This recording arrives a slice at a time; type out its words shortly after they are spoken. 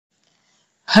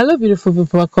Hello, beautiful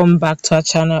people. Welcome back to our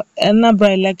channel.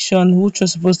 Anambra election, which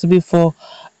was supposed to be for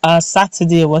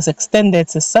Saturday, was extended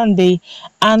to Sunday,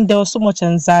 and there was so much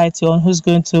anxiety on who's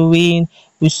going to win,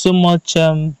 with so much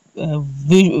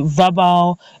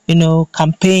verbal,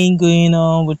 campaign going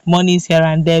on, with monies here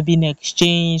and there being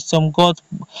exchanged. Some got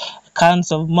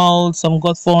cans of malt, some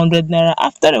got 400 naira.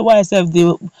 After a while,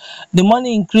 the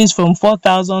money increased from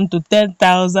 4,000 to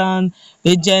 10,000.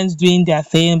 Agents doing their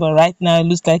thing, but right now it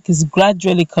looks like it's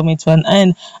gradually coming to an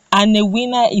end, and a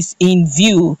winner is in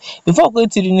view. Before going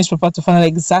to the newspaper to find out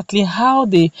exactly how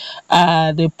the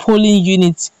polling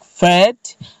unit fared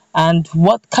and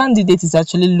what candidate is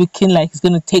actually looking like it's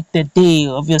going to take the day,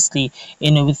 obviously,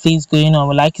 with things going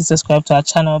on, like and subscribe to our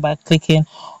channel by clicking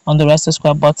on the red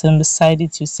subscribe button beside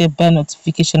it. You see a bell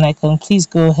notification icon. Please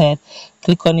go ahead,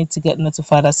 click on it to get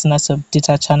notified as soon as I update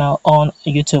our channel on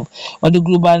YouTube. But the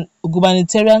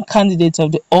gubernatorial candidate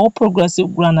of the All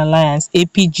Progressive Grand Alliance,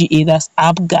 APGA, that's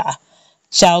APGA,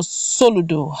 Charles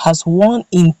Soludo, has won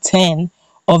in 10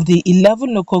 of the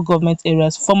 11 local government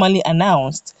areas formally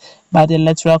announced by the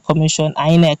Electoral Commission,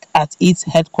 INEC, at its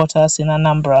headquarters in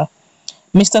Anambra.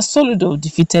 Mr. Soludo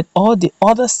defeated all the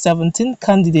other 17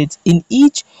 candidates in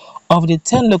each of the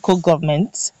 10 local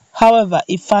governments. However,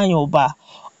 Ifeanyi Oba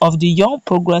of the Young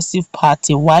Progressive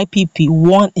Party, YPP,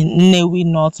 won in Nnewi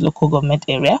North local government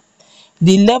area.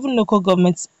 The 11 local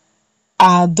governments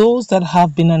are those that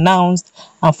have been announced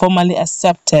and formally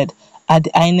accepted at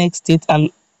the INEC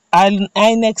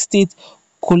State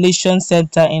Collation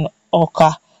Center in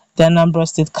Awka, the Anambra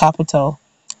State capital.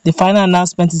 The final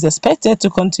announcement is expected to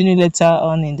continue later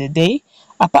on in the day.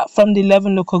 Apart from the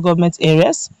 11 local government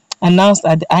areas announced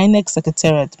at the INEC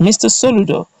Secretariat, Mr.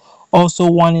 Soludo also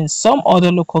won in some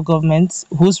other local governments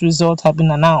whose results have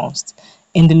been announced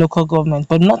in the local government,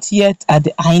 but not yet at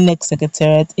the INEC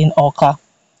Secretariat in Awka.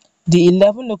 The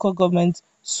 11 local governments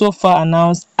so far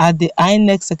announced at the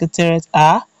INEC Secretariat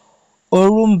are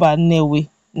Orumba Nnewi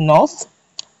North,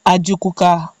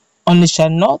 Ajukuka Onitsha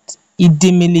North,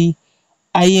 Idemili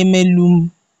Ayamelum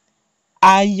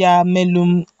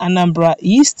Anambra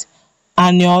East,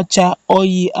 Aniocha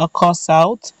Oyi Akwa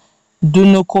South,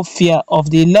 Dunokofia. Of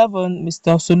the 11,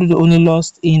 Mr. Soludo only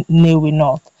lost in Nnewi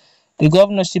North. The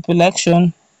governorship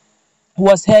election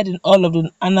was held in all of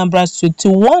the Anambra's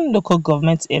 21 local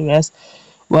government areas.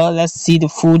 Well, let's see the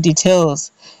full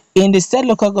details. In the state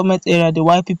local government area, the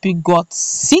YPP got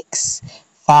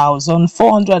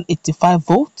 6,485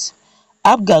 votes.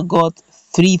 APGA got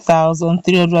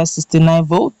 3,369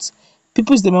 votes.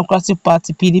 People's Democratic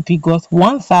Party (PDP) got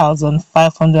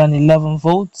 1,511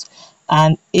 votes,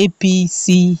 and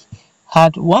APC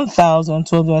had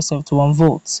 1,271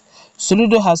 votes.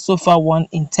 Soludo has so far won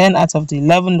in 10 out of the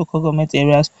 11 local government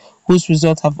areas whose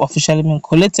results have officially been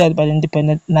collated by the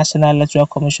Independent National Electoral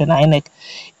Commission (INEC).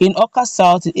 In Awka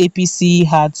South, the APC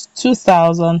had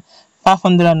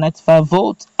 2,595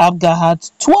 votes, APGA had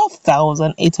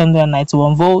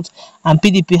 12,891 votes, and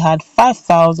PDP had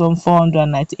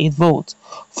 5,498 votes.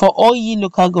 For Oyi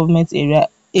local government area,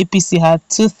 APC had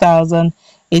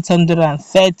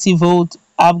 2,830 votes,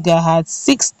 APGA had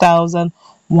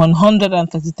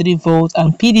 6,133 votes,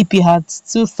 and PDP had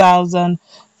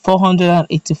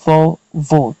 2,484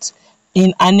 votes.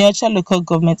 In Aniocha local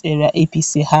government area,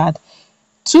 APC had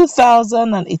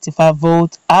 2,085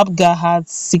 votes, APGA had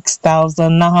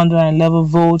 6,911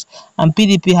 votes, and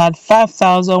PDP had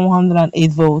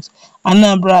 5,108 votes.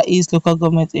 Anambra East local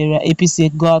government area, APC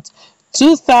got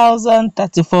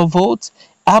 2,034 votes,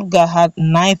 APGA had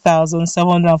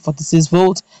 9,746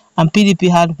 votes, and PDP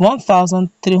had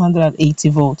 1,380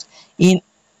 votes. In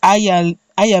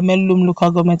Ayamelum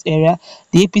local government area,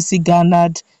 the APC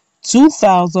garnered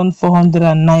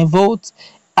 2,409 votes,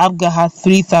 APGA had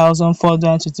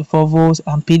 3,424 votes,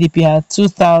 and PDP had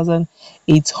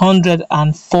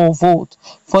 2,804 votes.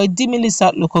 For Idemili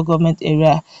South local government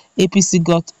area, APC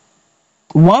got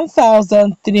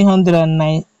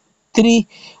 1,039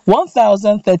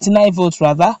 votes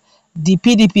rather. The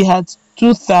PDP had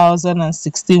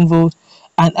 2,016 votes,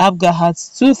 and APGA had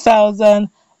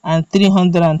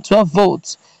 2,312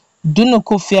 votes.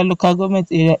 Dunokofia local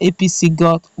government area, APC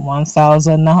got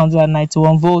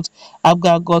 1,991 votes,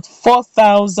 APGA got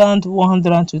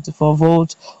 4,124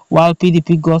 votes, while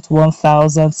PDP got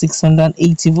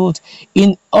 1,680 votes.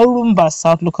 In Orumba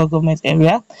South local government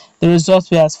area, the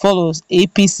results were as follows: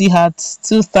 APC had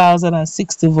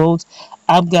 2,060 votes,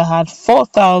 APGA had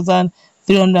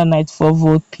 4,394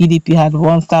 votes, PDP had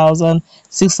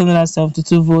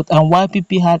 1,672 votes, and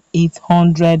YPP had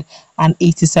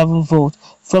 887 votes.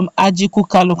 From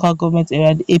Ajikuka local government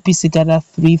area, the APC gathered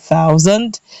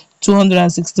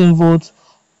 3,216 votes,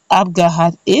 APGA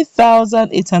had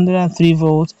 8,803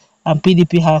 votes and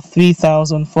PDP had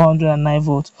 3,409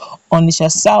 votes. Onitsha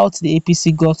South, the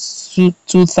APC got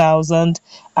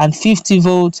 2,050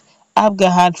 votes.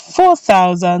 APGA had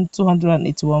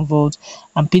 4,281 votes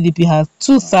and PDP had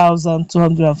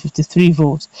 2,253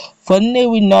 votes. For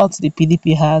Nnewi North, the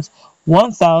PDP had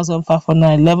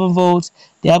 1,511 votes.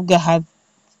 The APGA had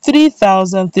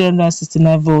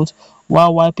 3,369 votes,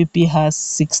 while YPP has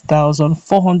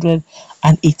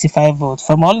 6,485 votes.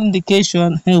 From all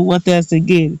indication, what else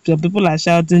again? Some people are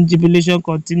shouting, jubilation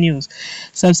continues.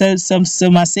 Some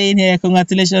are saying here,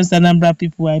 congratulations to Anambra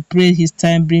people. I pray his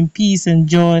time bring peace and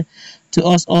joy to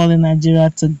us all in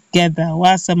Nigeria together.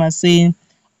 While some are saying,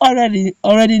 already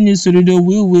knew Soludo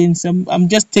will win. Some I'm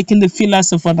just taking the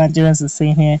feelers of what Nigerians are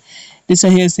saying here. This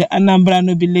one here say Anambra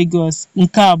no be Lagos.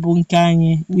 Nke a bụ nke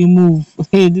anyị. We move.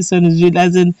 Hey, this one is real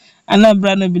as in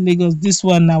Anambra no be Lagos. This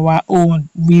one our own.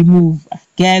 We move. I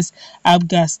guess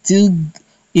APGA still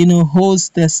holds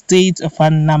the state of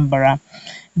Anambra.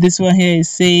 This one here is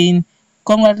saying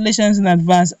congratulations in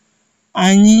advance.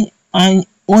 Onye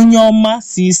ọma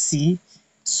CC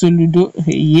Soludo.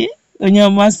 Yeah.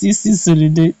 Onyoma CC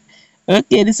Soludo.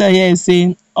 Okay, this one here is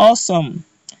saying awesome.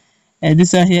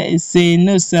 This one here is saying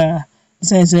no, sir.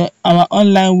 This one is our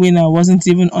online winner wasn't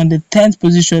even on the 10th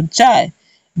position. Chai,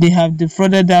 they have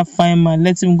defrauded that fine man.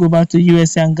 Let him go back to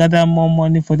USA and gather more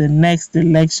money for the next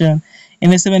election.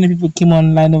 So many people came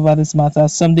online over this matter.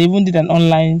 Some they even did an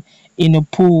online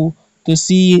poll to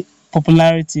see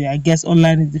popularity. I guess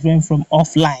online is different from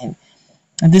offline.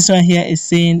 And this one here is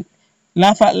saying,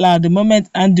 laugh out loud. The moment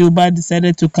Andy Uba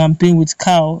decided to campaign with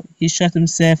cow, he shot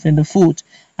himself in the foot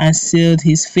and sealed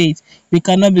his fate. We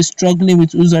cannot be struggling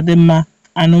with Uzodema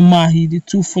and Omahi, the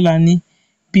two Fulani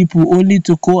people, only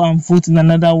to go and vote in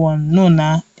another one. No,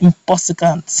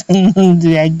 impossible.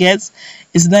 I guess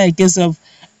it's not a case of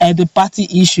the party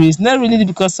issue. It's not really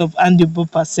because of Andy Uba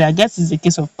per se. I guess it's a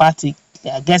case of party.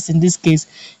 I guess in this case,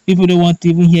 people don't want to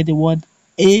even hear the word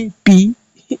AP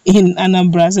in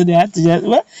Anambra, so they had to just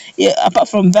apart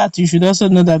from that, you should also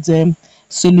know that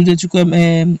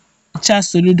Soludo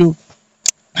Charles Soludo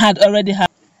had already had.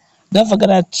 Don't forget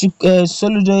that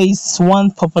Soludo is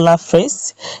one popular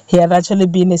face. He had actually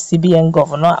been a CBN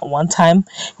governor at one time.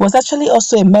 He was actually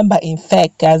also a member in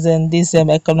FEC, as in this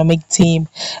economic team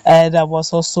that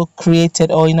was also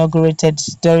created or inaugurated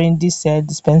during this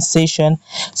dispensation.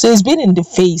 So he's been in the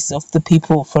face of the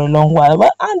people for a long while.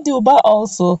 But Andy Uba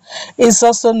also is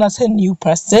also not a new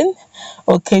person.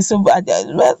 Okay, so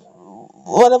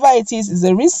whatever it is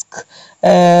a risk.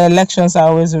 Elections are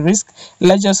always a risk.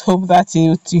 Let's just hope that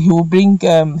he will bring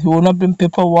he will not bring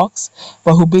paperwork,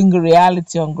 but he'll bring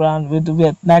reality on ground.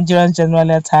 Nigerians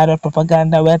generally are tired of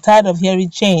propaganda. We're tired of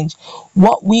hearing change.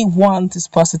 What we want is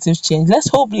positive change. Let's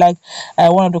hope, like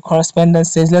one of the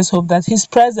correspondents says, let's hope that his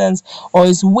presence or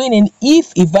his winning,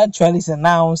 if eventually is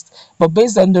announced, but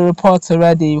based on the reports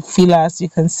already, feelers, you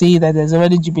can see that there's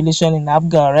already jubilation in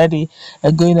APGA already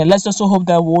going on. Let's also hope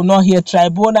that we will not hear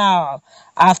tribunal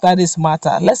after this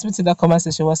matter. Let's meet in the comment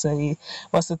section. What's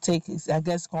the take? I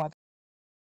guess